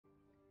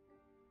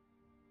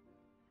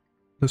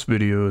This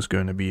video is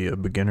going to be a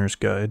beginner's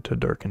guide to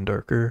Dark and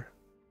Darker,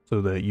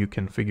 so that you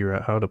can figure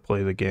out how to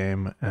play the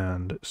game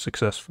and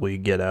successfully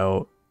get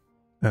out,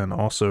 and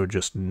also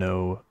just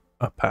know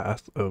a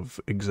path of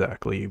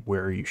exactly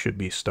where you should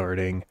be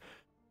starting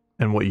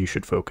and what you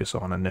should focus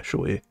on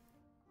initially.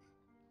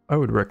 I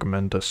would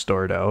recommend to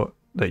start out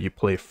that you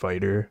play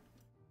Fighter.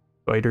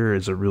 Fighter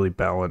is a really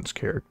balanced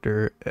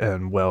character,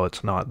 and while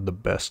it's not the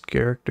best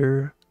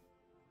character,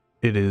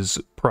 it is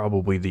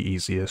probably the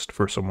easiest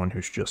for someone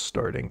who's just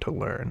starting to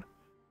learn.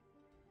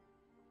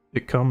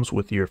 It comes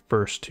with your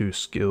first two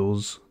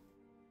skills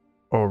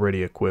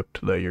already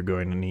equipped that you're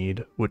going to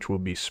need, which will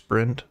be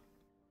Sprint,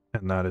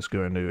 and that is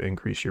going to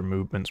increase your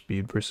movement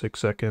speed for 6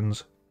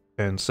 seconds,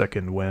 and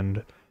Second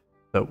Wind,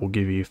 that will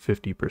give you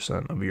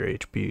 50% of your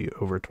HP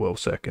over 12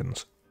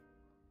 seconds.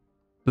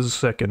 This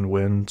Second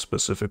Wind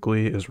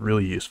specifically is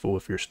really useful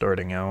if you're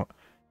starting out,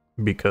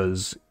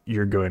 because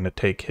you're going to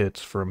take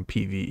hits from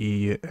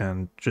PvE,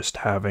 and just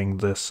having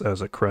this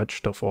as a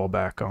crutch to fall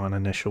back on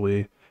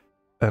initially,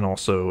 and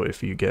also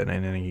if you get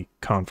in any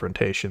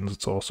confrontations,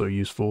 it's also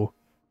useful.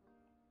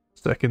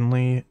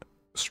 Secondly,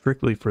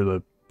 strictly for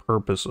the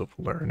purpose of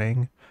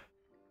learning,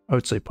 I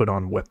would say put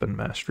on Weapon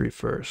Mastery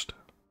first.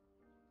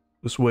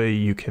 This way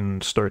you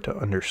can start to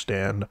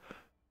understand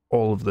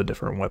all of the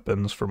different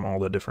weapons from all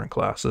the different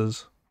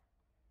classes.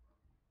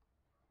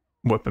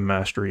 Weapon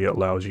Mastery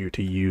allows you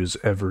to use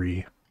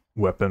every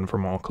weapon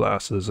from all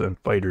classes, and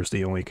Fighter's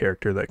the only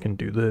character that can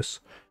do this.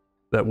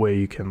 That way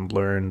you can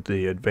learn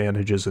the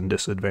advantages and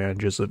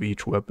disadvantages of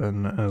each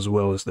weapon, as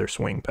well as their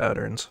swing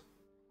patterns.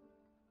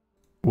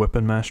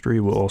 Weapon Mastery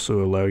will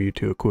also allow you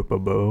to equip a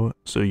bow,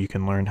 so you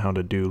can learn how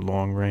to do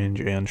long range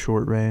and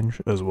short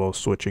range, as well as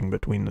switching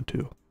between the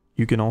two.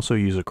 You can also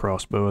use a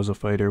crossbow as a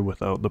fighter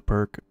without the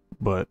perk,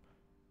 but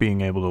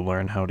being able to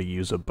learn how to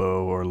use a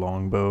bow or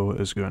longbow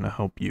is going to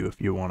help you if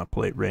you want to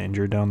play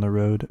ranger down the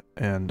road,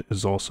 and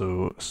is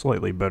also a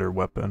slightly better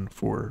weapon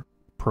for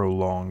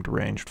prolonged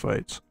ranged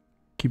fights.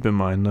 Keep in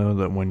mind though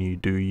that when you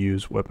do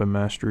use Weapon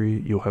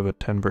Mastery, you'll have a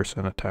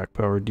 10% attack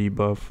power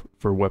debuff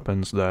for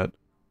weapons that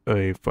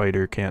a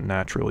fighter can't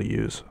naturally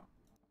use.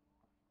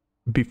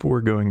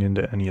 Before going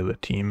into any of the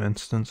team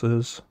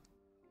instances,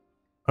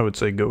 I would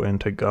say go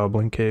into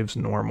Goblin Caves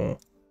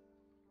normal.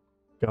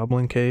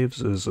 Goblin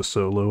Caves is a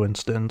solo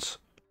instance,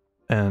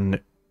 and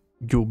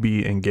you'll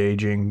be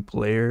engaging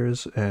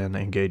players and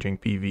engaging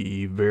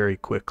PvE very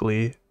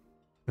quickly,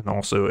 and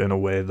also in a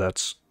way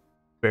that's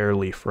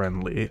fairly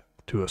friendly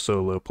to a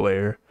solo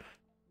player.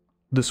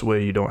 This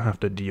way you don't have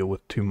to deal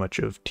with too much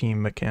of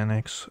team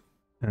mechanics,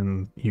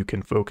 and you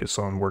can focus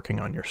on working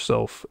on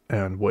yourself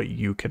and what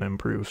you can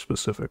improve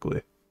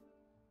specifically.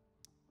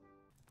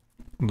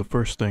 The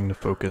first thing to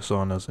focus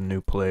on as a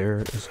new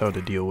player is how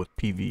to deal with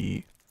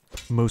PvE.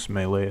 Most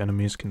melee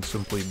enemies can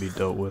simply be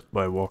dealt with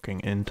by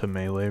walking into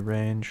melee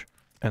range,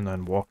 and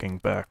then walking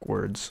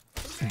backwards,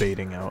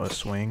 baiting out a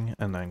swing,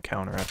 and then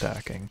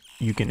counterattacking.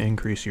 You can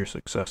increase your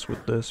success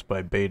with this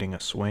by baiting a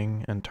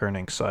swing and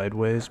turning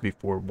sideways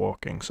before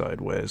walking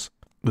sideways.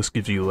 This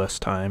gives you less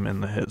time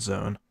in the hit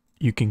zone.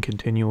 You can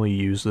continually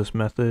use this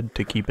method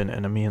to keep an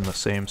enemy in the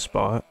same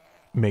spot,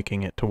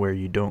 making it to where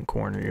you don't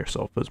corner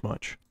yourself as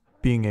much.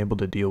 Being able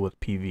to deal with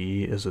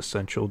PvE is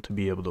essential to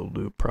be able to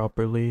loot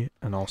properly,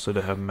 and also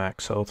to have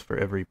max health for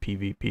every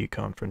PvP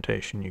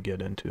confrontation you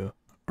get into.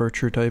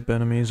 Archer type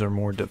enemies are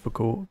more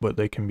difficult, but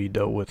they can be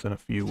dealt with in a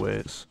few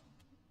ways.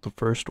 The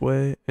first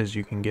way is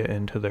you can get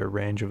into their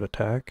range of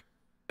attack,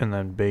 and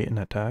then bait an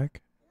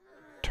attack,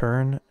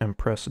 turn and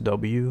press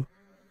W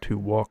to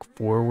walk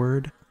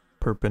forward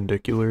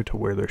perpendicular to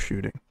where they're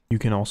shooting. You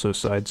can also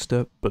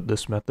sidestep, but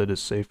this method is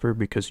safer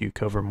because you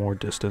cover more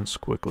distance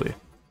quickly.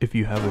 If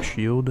you have a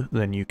shield,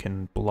 then you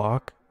can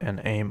block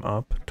and aim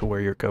up to where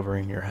you're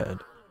covering your head.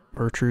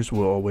 Archers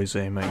will always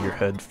aim at your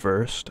head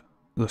first.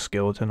 The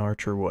skeleton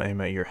archer will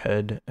aim at your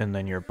head and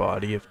then your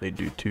body if they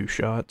do 2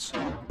 shots,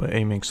 but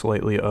aiming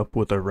slightly up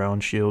with a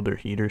round shield or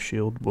heater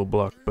shield will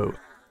block both.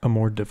 A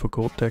more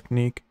difficult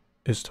technique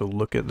is to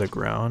look at the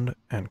ground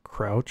and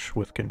crouch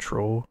with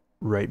control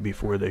right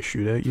before they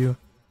shoot at you.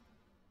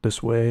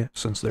 This way,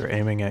 since they're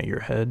aiming at your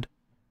head,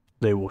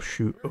 they will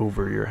shoot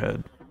over your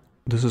head.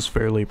 This is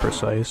fairly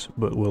precise,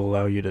 but will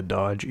allow you to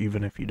dodge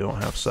even if you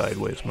don't have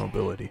sideways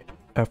mobility.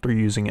 After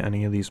using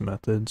any of these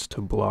methods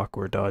to block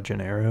or dodge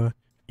an arrow,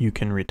 you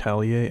can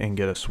retaliate and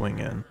get a swing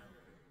in.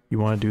 You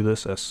want to do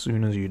this as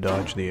soon as you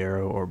dodge the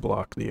arrow or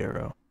block the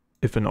arrow.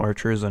 If an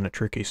archer is in a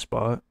tricky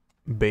spot,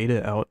 bait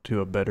it out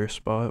to a better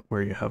spot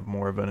where you have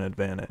more of an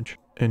advantage.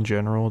 In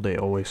general, they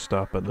always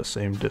stop at the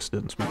same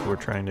distance before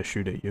trying to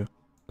shoot at you.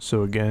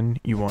 So again,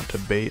 you want to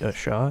bait a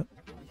shot,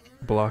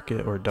 block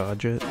it or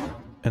dodge it,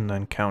 and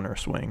then counter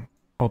swing.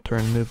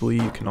 Alternatively,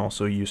 you can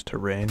also use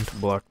terrain to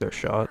block their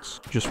shots.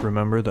 Just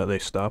remember that they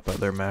stop at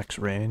their max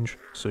range,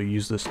 so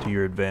use this to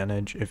your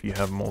advantage if you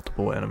have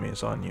multiple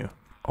enemies on you.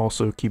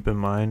 Also keep in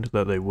mind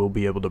that they will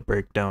be able to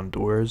break down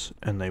doors,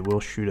 and they will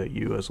shoot at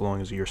you as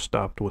long as you're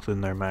stopped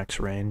within their max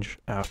range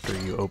after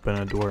you open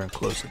a door and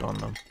close it on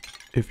them.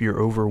 If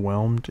you're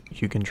overwhelmed,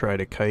 you can try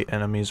to kite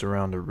enemies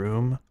around a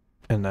room,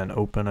 and then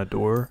open a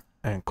door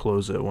and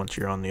close it once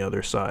you're on the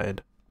other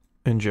side.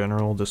 In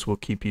general, this will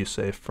keep you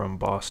safe from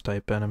boss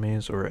type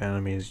enemies or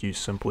enemies you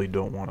simply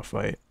don't want to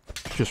fight.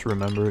 Just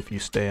remember, if you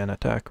stay in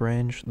attack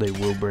range, they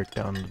will break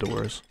down the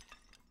doors.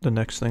 The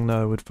next thing that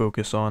I would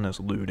focus on is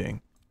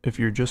looting. If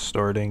you're just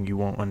starting, you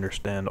won't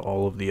understand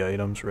all of the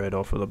items right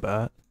off of the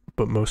bat,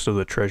 but most of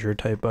the treasure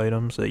type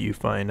items that you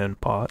find in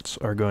pots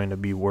are going to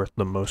be worth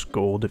the most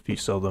gold if you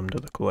sell them to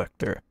the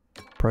collector.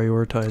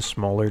 Prioritize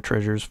smaller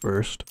treasures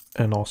first,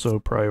 and also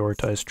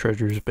prioritize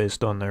treasures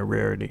based on their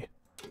rarity.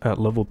 At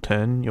level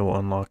 10, you'll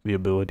unlock the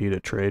ability to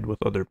trade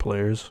with other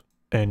players,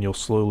 and you'll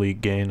slowly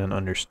gain an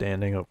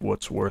understanding of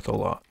what's worth a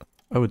lot.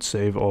 I would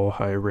save all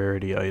high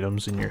rarity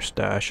items in your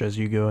stash as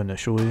you go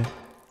initially,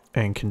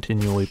 and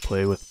continually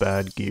play with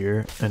bad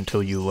gear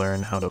until you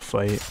learn how to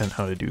fight and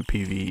how to do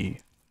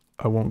PvE.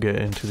 I won't get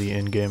into the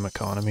in-game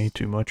economy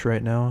too much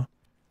right now,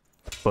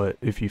 but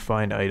if you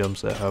find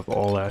items that have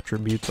all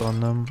attributes on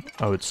them,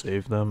 I would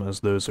save them, as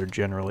those are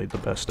generally the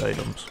best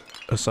items.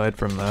 Aside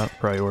from that,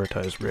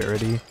 prioritize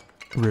rarity.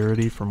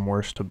 Rarity from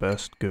worst to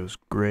best goes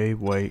gray,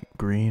 white,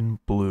 green,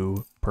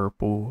 blue,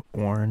 purple,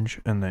 orange,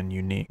 and then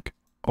unique.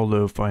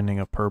 Although finding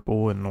a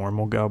purple in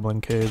normal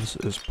goblin caves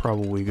is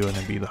probably going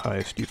to be the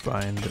highest you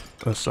find,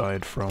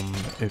 aside from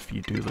if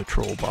you do the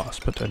troll boss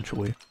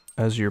potentially.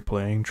 As you're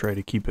playing, try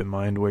to keep in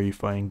mind where you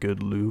find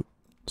good loot,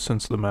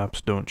 since the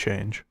maps don't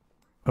change.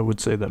 I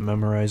would say that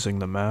memorizing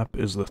the map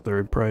is the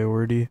third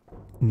priority.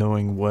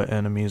 Knowing what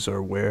enemies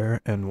are where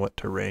and what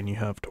terrain you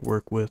have to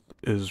work with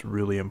is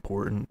really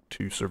important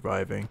to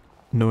surviving.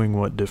 Knowing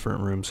what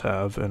different rooms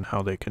have and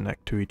how they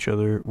connect to each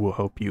other will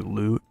help you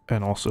loot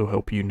and also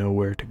help you know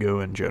where to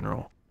go in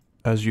general.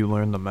 As you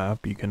learn the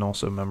map, you can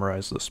also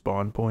memorize the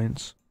spawn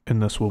points,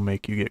 and this will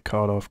make you get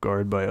caught off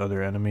guard by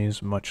other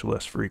enemies much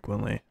less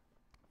frequently.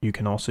 You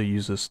can also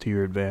use this to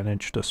your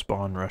advantage to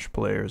spawn rush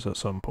players at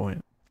some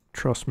point.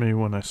 Trust me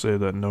when I say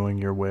that knowing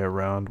your way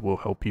around will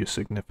help you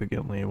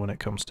significantly when it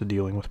comes to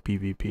dealing with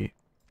PvP.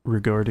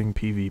 Regarding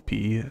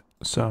PvP,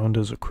 sound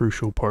is a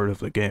crucial part of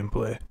the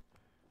gameplay.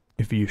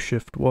 If you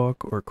shift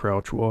walk or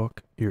crouch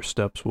walk, your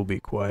steps will be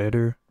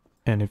quieter,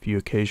 and if you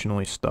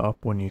occasionally stop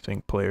when you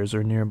think players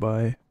are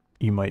nearby,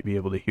 you might be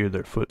able to hear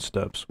their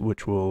footsteps,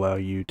 which will allow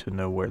you to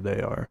know where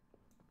they are.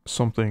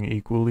 Something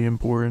equally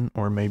important,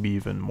 or maybe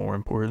even more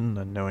important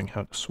than knowing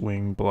how to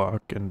swing,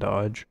 block, and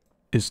dodge,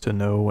 is to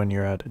know when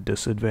you're at a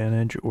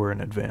disadvantage or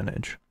an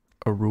advantage.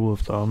 A rule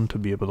of thumb to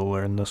be able to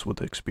learn this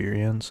with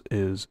experience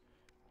is,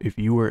 if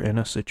you were in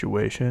a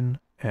situation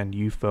and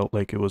you felt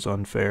like it was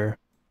unfair,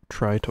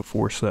 try to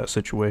force that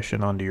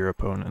situation onto your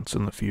opponents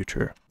in the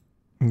future.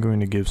 I'm going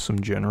to give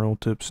some general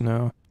tips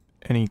now.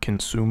 Any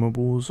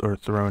consumables or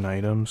thrown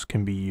items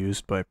can be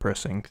used by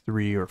pressing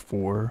 3 or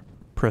 4.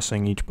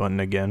 Pressing each button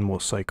again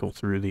will cycle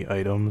through the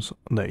items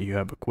that you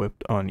have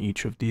equipped on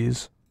each of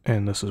these,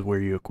 and this is where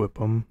you equip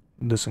them.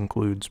 This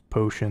includes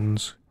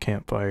potions,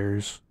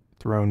 campfires,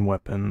 thrown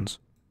weapons,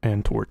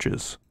 and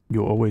torches.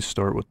 You'll always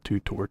start with 2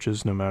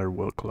 torches no matter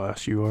what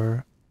class you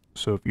are,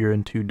 so if you're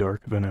in too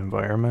dark of an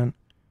environment,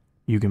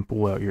 you can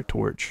pull out your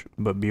torch,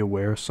 but be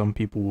aware some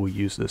people will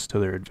use this to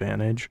their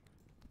advantage,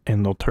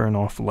 and they'll turn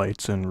off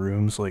lights in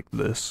rooms like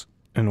this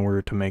in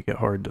order to make it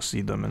hard to see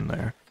them in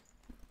there.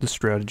 This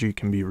strategy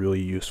can be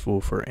really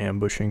useful for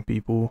ambushing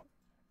people,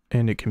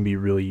 and it can be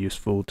really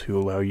useful to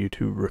allow you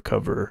to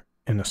recover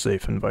in a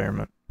safe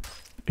environment.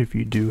 If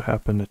you do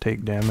happen to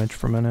take damage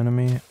from an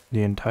enemy,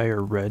 the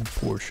entire red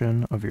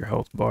portion of your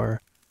health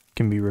bar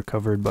can be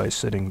recovered by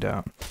sitting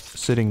down.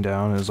 Sitting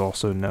down is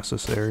also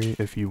necessary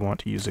if you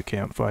want to use a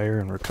campfire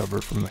and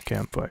recover from the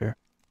campfire.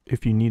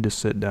 If you need to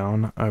sit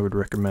down, I would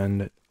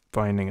recommend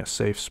finding a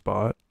safe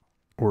spot,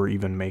 or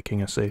even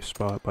making a safe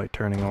spot by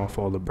turning off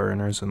all the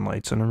burners and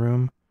lights in a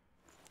room,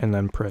 and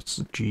then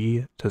press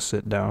G to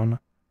sit down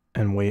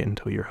and wait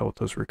until your health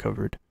is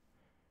recovered.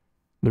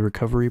 The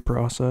recovery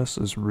process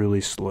is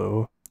really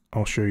slow.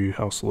 I'll show you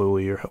how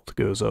slowly your health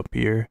goes up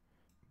here,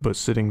 but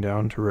sitting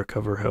down to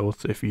recover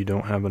health if you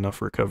don't have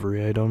enough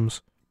recovery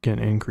items can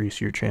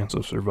increase your chance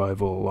of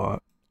survival a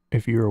lot.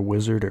 If you're a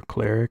wizard or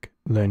cleric,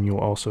 then you'll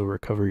also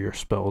recover your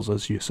spells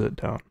as you sit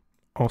down.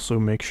 Also,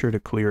 make sure to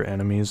clear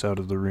enemies out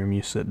of the room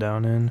you sit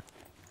down in,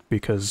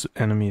 because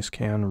enemies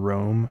can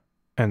roam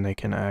and they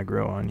can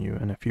aggro on you,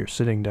 and if you're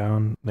sitting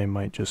down, they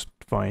might just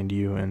find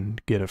you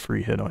and get a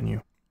free hit on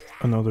you.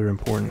 Another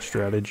important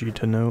strategy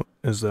to note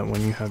is that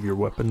when you have your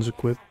weapons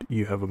equipped,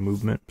 you have a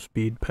movement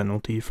speed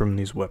penalty from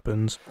these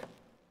weapons.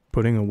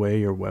 Putting away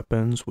your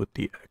weapons with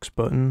the X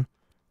button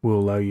will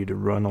allow you to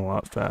run a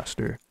lot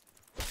faster.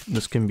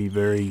 This can be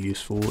very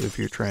useful if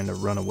you're trying to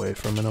run away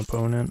from an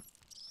opponent,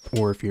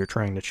 or if you're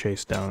trying to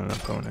chase down an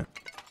opponent.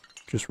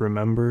 Just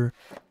remember,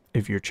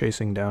 if you're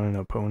chasing down an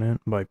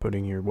opponent by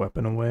putting your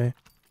weapon away,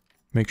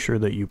 make sure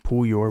that you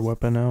pull your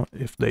weapon out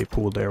if they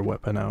pull their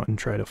weapon out and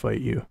try to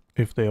fight you.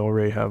 If they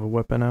already have a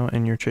weapon out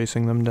and you're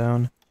chasing them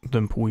down,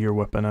 then pull your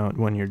weapon out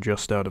when you're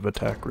just out of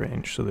attack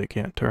range so they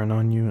can't turn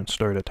on you and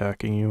start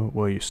attacking you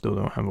while you still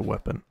don't have a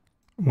weapon.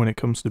 When it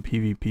comes to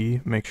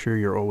PvP, make sure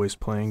you're always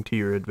playing to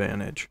your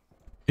advantage.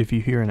 If you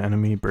hear an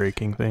enemy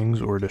breaking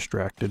things or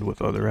distracted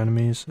with other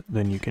enemies,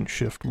 then you can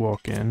shift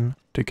walk in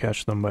to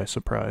catch them by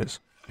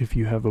surprise. If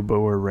you have a bow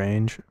or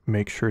range,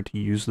 make sure to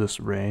use this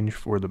range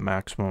for the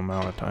maximum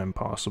amount of time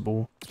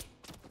possible,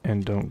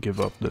 and don't give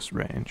up this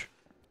range.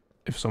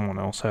 If someone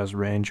else has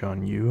range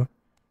on you,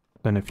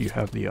 then if you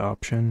have the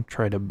option,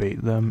 try to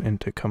bait them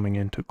into coming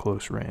into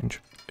close range.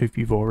 If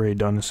you've already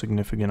done a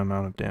significant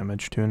amount of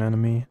damage to an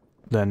enemy,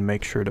 then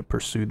make sure to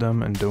pursue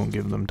them and don't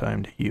give them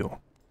time to heal.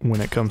 When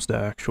it comes to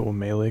actual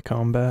melee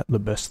combat, the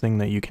best thing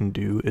that you can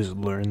do is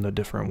learn the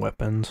different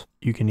weapons.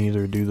 You can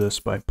either do this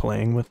by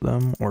playing with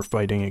them or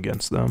fighting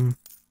against them,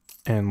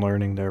 and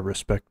learning their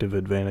respective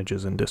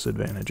advantages and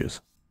disadvantages.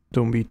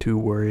 Don't be too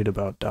worried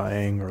about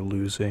dying or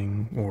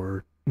losing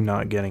or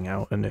not getting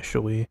out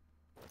initially.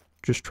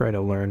 Just try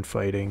to learn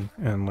fighting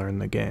and learn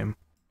the game.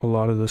 A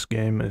lot of this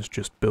game is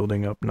just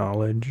building up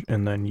knowledge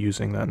and then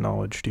using that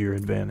knowledge to your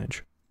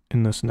advantage.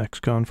 In this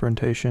next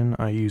confrontation,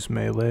 I use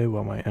melee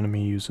while my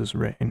enemy uses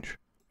range.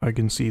 I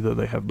can see that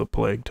they have the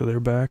plague to their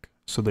back,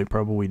 so they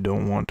probably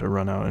don't want to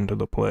run out into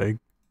the plague.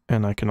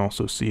 And I can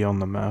also see on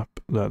the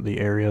map that the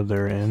area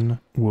they're in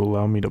will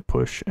allow me to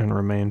push and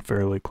remain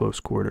fairly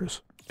close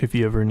quarters. If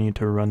you ever need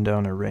to run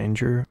down a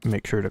ranger,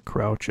 make sure to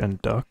crouch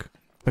and duck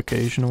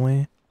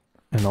occasionally,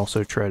 and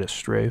also try to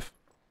strafe.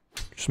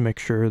 Just make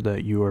sure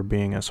that you are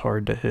being as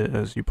hard to hit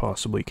as you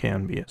possibly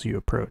can be as you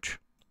approach.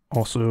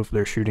 Also, if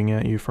they're shooting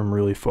at you from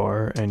really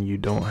far and you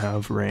don't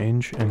have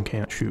range and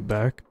can't shoot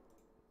back,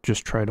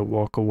 just try to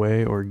walk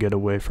away or get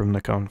away from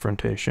the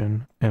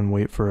confrontation and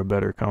wait for a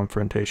better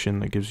confrontation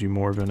that gives you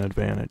more of an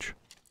advantage.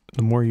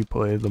 The more you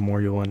play, the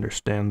more you'll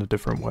understand the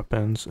different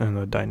weapons and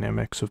the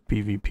dynamics of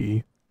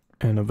PvP,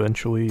 and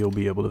eventually you'll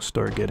be able to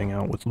start getting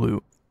out with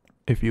loot.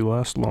 If you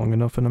last long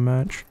enough in a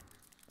match,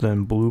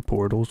 then blue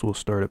portals will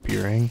start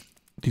appearing.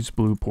 These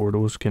blue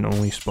portals can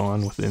only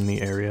spawn within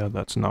the area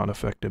that's not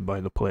affected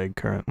by the plague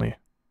currently.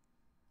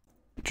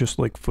 Just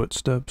like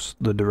footsteps,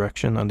 the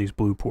direction that these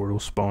blue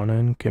portals spawn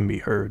in can be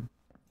heard.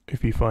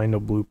 If you find a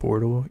blue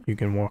portal, you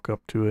can walk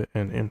up to it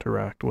and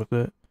interact with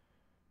it.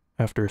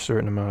 After a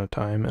certain amount of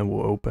time, it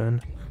will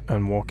open,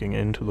 and walking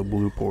into the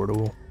blue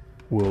portal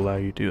will allow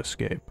you to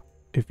escape.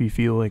 If you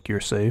feel like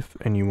you're safe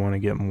and you want to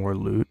get more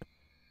loot,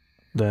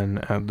 then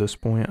at this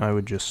point I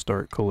would just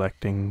start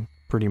collecting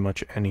pretty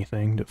much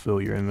anything to fill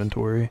your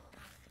inventory.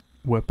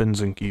 Weapons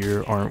and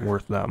gear aren't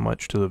worth that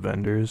much to the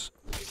vendors,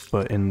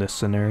 but in this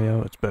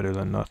scenario it's better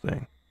than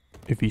nothing.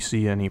 If you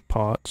see any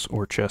pots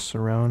or chests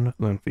around,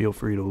 then feel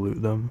free to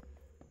loot them,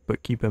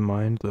 but keep in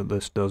mind that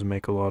this does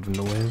make a lot of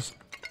noise,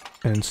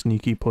 and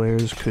sneaky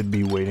players could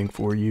be waiting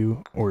for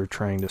you or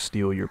trying to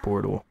steal your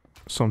portal.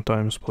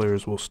 Sometimes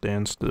players will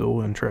stand still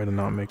and try to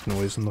not make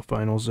noise in the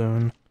final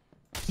zone,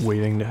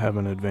 waiting to have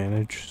an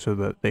advantage so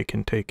that they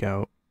can take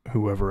out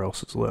whoever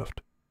else is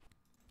left.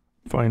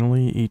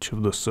 Finally, each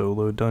of the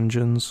solo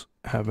dungeons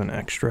have an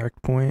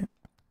extract point,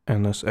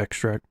 and this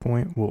extract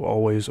point will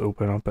always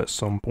open up at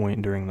some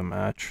point during the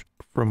match.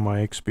 From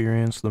my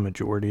experience, the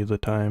majority of the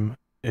time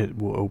it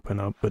will open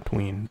up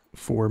between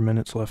 4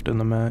 minutes left in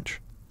the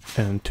match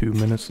and 2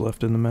 minutes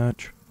left in the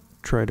match.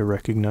 Try to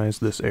recognize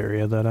this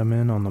area that I'm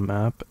in on the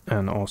map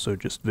and also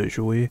just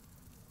visually,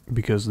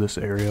 because this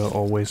area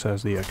always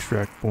has the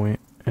extract point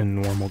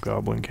in normal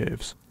goblin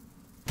caves.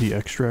 The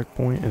extract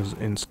point is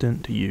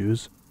instant to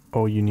use.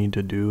 All you need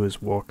to do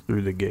is walk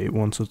through the gate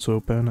once it's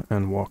open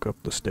and walk up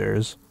the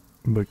stairs.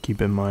 But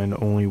keep in mind,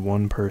 only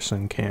one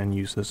person can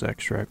use this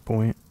extract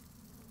point.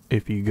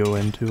 If you go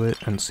into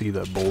it and see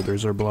that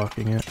boulders are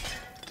blocking it,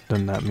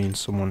 then that means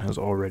someone has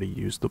already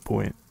used the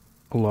point.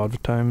 A lot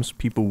of times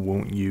people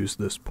won't use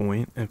this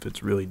point if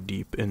it's really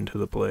deep into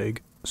the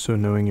plague, so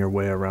knowing your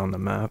way around the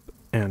map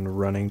and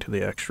running to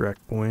the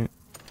extract point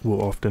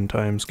will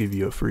oftentimes give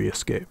you a free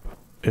escape.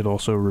 It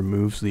also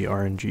removes the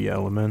RNG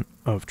element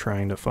of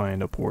trying to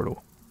find a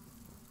portal.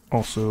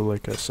 Also,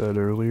 like I said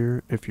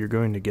earlier, if you're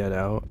going to get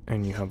out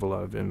and you have a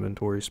lot of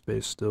inventory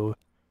space still,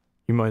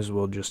 you might as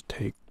well just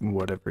take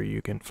whatever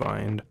you can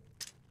find.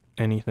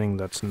 Anything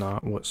that's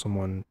not what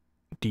someone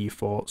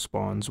default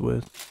spawns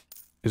with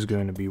is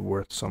going to be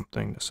worth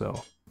something to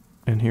sell.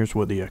 And here's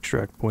what the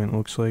extract point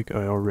looks like.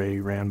 I already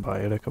ran by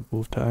it a couple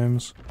of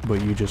times,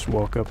 but you just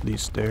walk up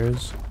these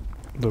stairs,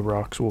 the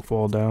rocks will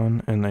fall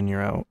down, and then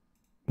you're out.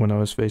 When I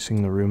was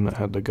facing the room that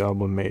had the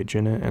goblin mage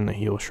in it and the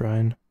heal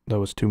shrine, that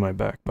was to my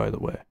back, by the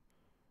way.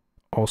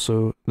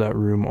 Also, that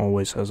room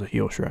always has a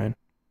heal shrine.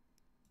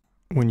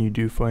 When you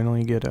do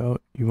finally get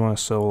out, you want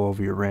to sell all of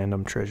your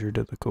random treasure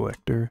to the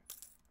collector.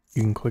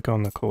 You can click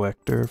on the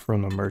collector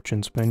from the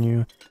merchants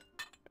menu,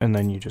 and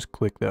then you just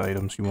click the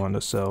items you want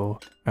to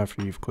sell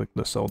after you've clicked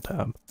the sell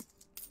tab.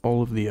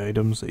 All of the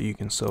items that you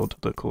can sell to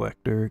the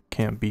collector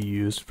can't be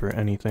used for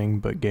anything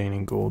but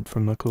gaining gold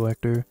from the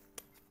collector,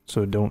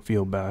 so don't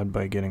feel bad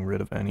by getting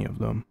rid of any of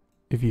them.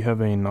 If you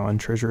have any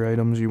non-treasure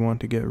items you want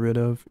to get rid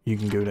of, you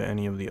can go to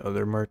any of the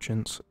other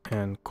merchants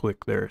and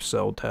click their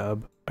sell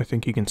tab. I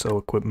think you can sell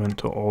equipment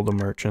to all the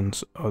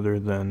merchants other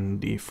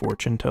than the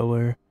fortune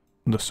teller,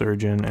 the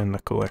surgeon, and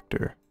the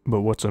collector.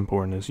 But what's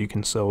important is you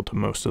can sell to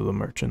most of the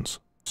merchants.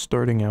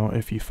 Starting out,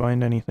 if you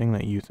find anything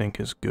that you think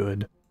is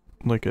good,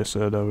 like I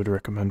said, I would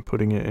recommend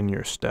putting it in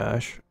your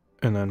stash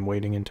and then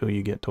waiting until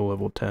you get to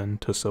level 10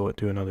 to sell it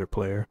to another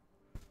player.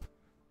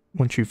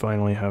 Once you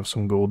finally have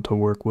some gold to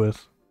work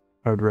with,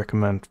 I would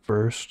recommend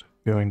first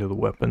going to the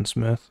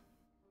weaponsmith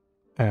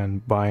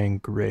and buying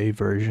gray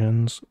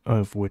versions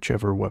of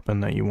whichever weapon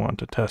that you want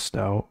to test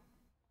out.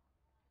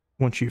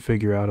 Once you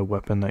figure out a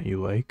weapon that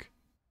you like,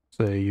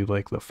 say you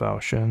like the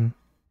falchion,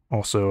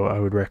 also I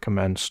would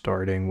recommend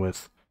starting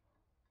with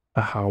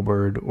a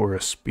halberd or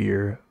a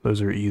spear.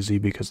 Those are easy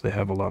because they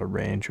have a lot of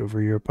range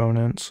over your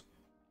opponents.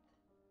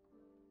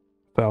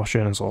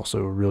 Falchion is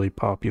also really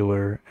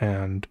popular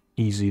and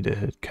easy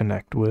to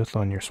connect with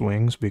on your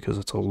swings because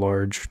it's a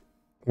large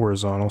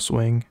horizontal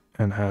swing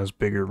and has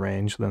bigger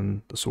range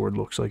than the sword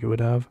looks like it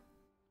would have.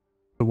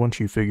 So once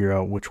you figure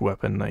out which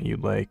weapon that you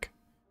like,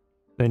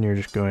 then you're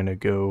just going to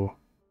go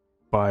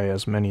buy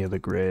as many of the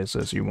grays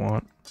as you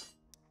want.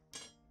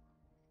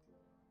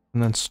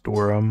 And then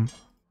store them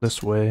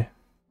this way.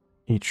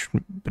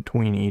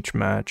 Between each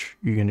match,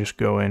 you can just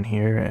go in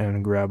here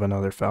and grab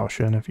another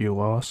falchion if you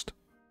lost,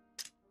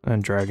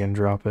 and drag and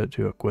drop it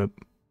to equip.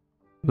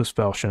 This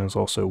falchion is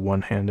also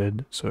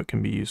one-handed, so it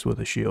can be used with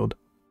a shield.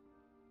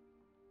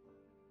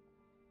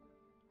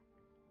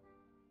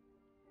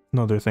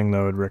 Another thing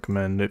that I would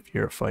recommend if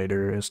you're a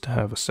fighter is to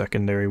have a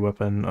secondary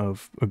weapon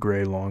of a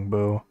gray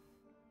longbow.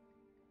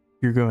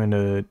 You're going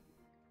to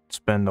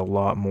spend a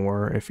lot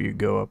more if you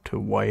go up to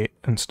white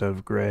instead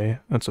of gray.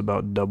 That's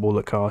about double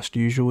the cost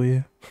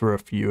usually for a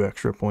few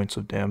extra points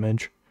of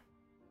damage,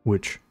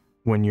 which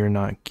when you're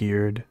not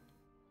geared,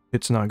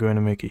 it's not going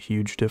to make a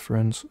huge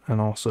difference,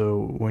 and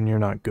also when you're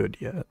not good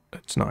yet,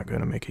 it's not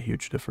going to make a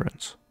huge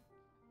difference.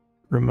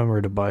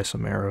 Remember to buy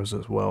some arrows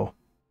as well.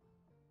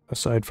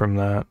 Aside from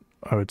that,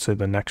 I would say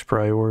the next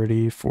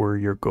priority for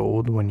your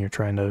gold when you're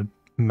trying to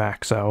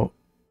max out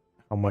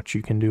how much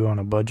you can do on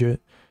a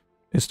budget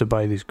is to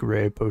buy these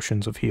gray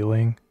potions of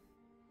healing.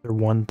 They're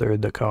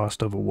 1/3 the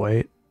cost of a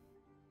white,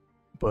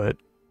 but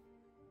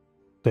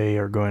they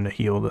are going to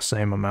heal the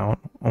same amount,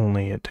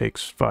 only it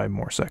takes 5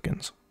 more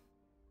seconds.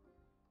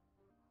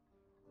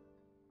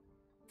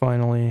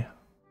 Finally,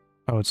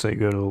 I would say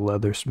go to the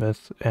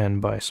leathersmith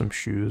and buy some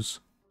shoes.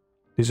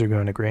 These are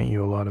going to grant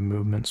you a lot of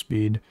movement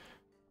speed,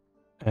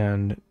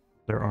 and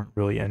there aren't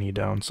really any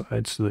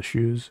downsides to the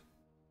shoes.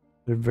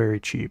 They're very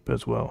cheap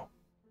as well.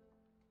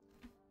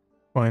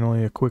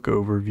 Finally, a quick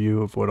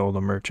overview of what all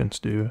the merchants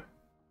do.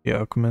 The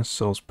alchemist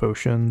sells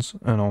potions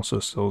and also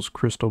sells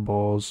crystal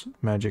balls,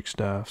 magic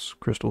staffs,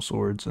 crystal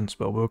swords, and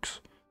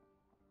spellbooks.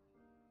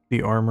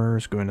 The armorer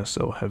is going to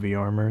sell heavy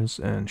armors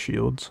and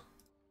shields.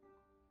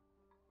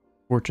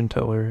 Fortune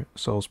teller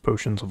sells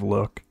potions of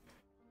luck.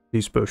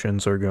 These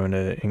potions are going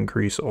to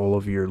increase all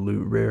of your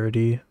loot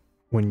rarity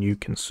when you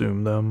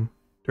consume them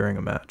during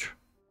a match.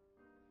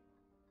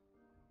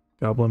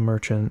 Goblin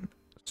merchant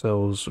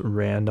sells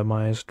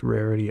randomized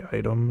rarity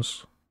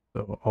items,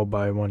 so I'll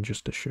buy one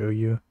just to show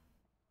you.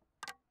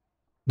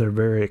 They're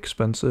very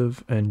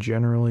expensive, and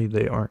generally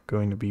they aren't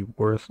going to be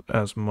worth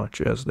as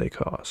much as they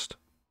cost.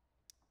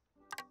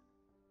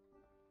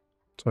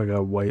 So I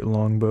got white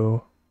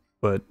longbow,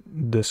 but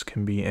this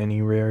can be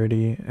any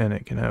rarity, and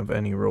it can have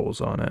any rolls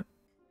on it.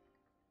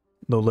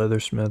 The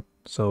leathersmith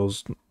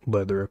sells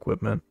leather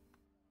equipment.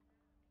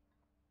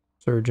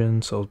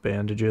 Surgeon sells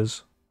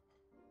bandages.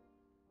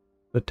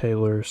 The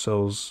tailor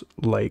sells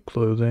light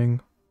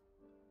clothing.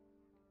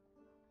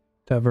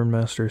 Tavern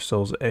master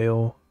sells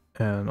ale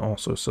and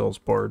also sells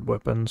bard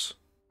weapons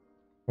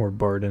or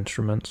bard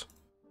instruments.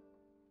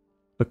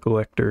 The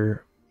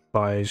collector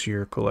buys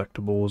your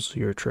collectibles,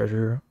 your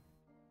treasure.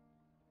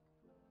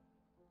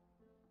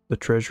 The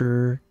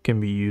treasurer can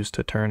be used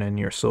to turn in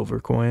your silver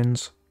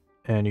coins,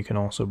 and you can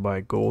also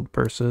buy gold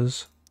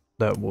purses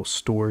that will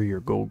store your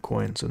gold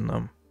coins in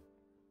them.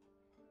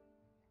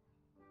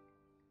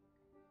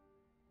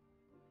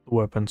 The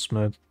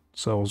weaponsmith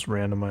sells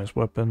randomized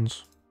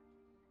weapons,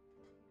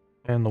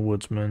 and the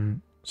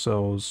woodsman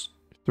sells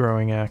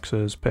throwing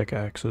axes,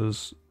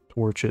 pickaxes,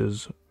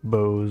 torches,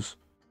 bows,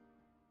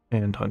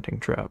 and hunting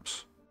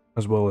traps,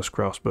 as well as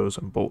crossbows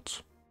and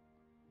bolts.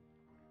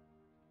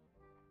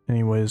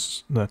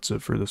 Anyways, that's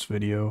it for this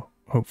video.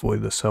 Hopefully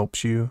this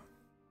helps you,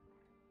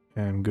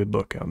 and good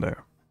luck out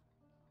there.